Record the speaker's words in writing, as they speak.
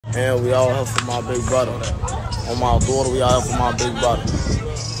And we all help for my big brother. On my daughter, we all help for my big brother.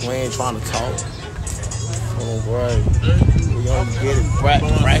 We ain't trying to talk. Oh, right. We gonna get it crack. We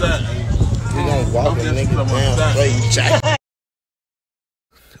gonna walk a nigga down straight jack.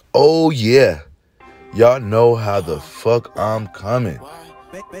 Oh yeah, y'all know how the fuck I'm coming.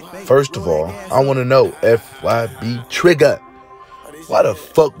 First of all, I want to know, FyB Trigga, why the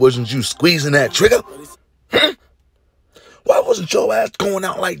fuck wasn't you squeezing that trigger? Why wasn't your ass going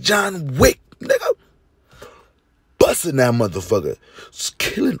out like John Wick, nigga? Busting that motherfucker, just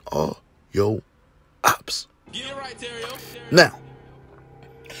killing all your ops. Now,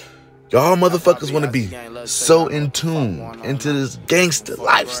 y'all motherfuckers want to be so in tune into this gangster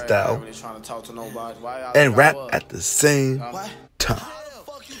lifestyle and rap at the same time.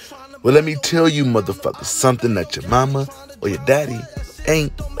 Well, let me tell you motherfuckers something that your mama or your daddy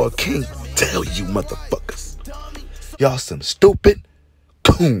ain't or can't tell you motherfuckers. Y'all some stupid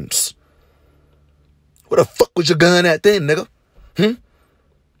coons. Where the fuck was your gun at then, nigga?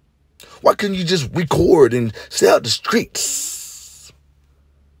 Why couldn't you just record and stay out the streets?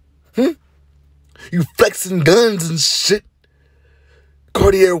 You flexing guns and shit.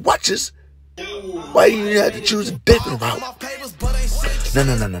 Cartier watches. Why you have to choose a different route?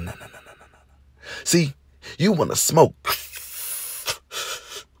 No. See, you want to smoke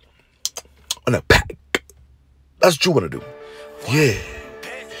on a pack. That's what you want to do. Yeah.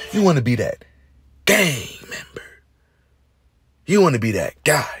 You want to be that gang member. You want to be that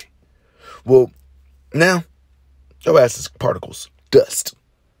guy. Well, now, your ass is particles, dust.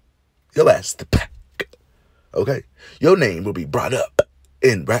 Your ass is the pack. Okay? Your name will be brought up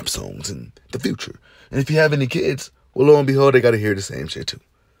in rap songs in the future. And if you have any kids, well, lo and behold, they got to hear the same shit too.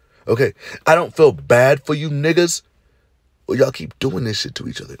 Okay? I don't feel bad for you niggas. Well, y'all keep doing this shit to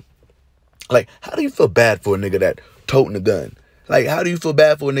each other. Like, how do you feel bad for a nigga that toting a gun? Like, how do you feel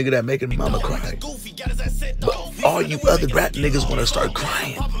bad for a nigga that making mama cry? But all you other rap niggas want to start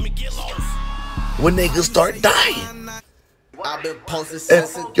crying when niggas start dying. And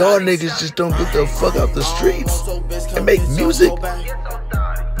y'all niggas just don't get the fuck out the streets and make music.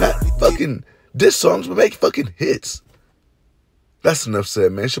 Not fucking diss songs, but make fucking hits. That's enough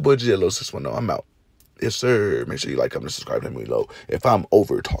said, man. It's your boy GLO610. I'm out. Yes, sir. Make sure you like, comment, subscribe, and let me know if I'm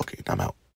over talking. I'm out.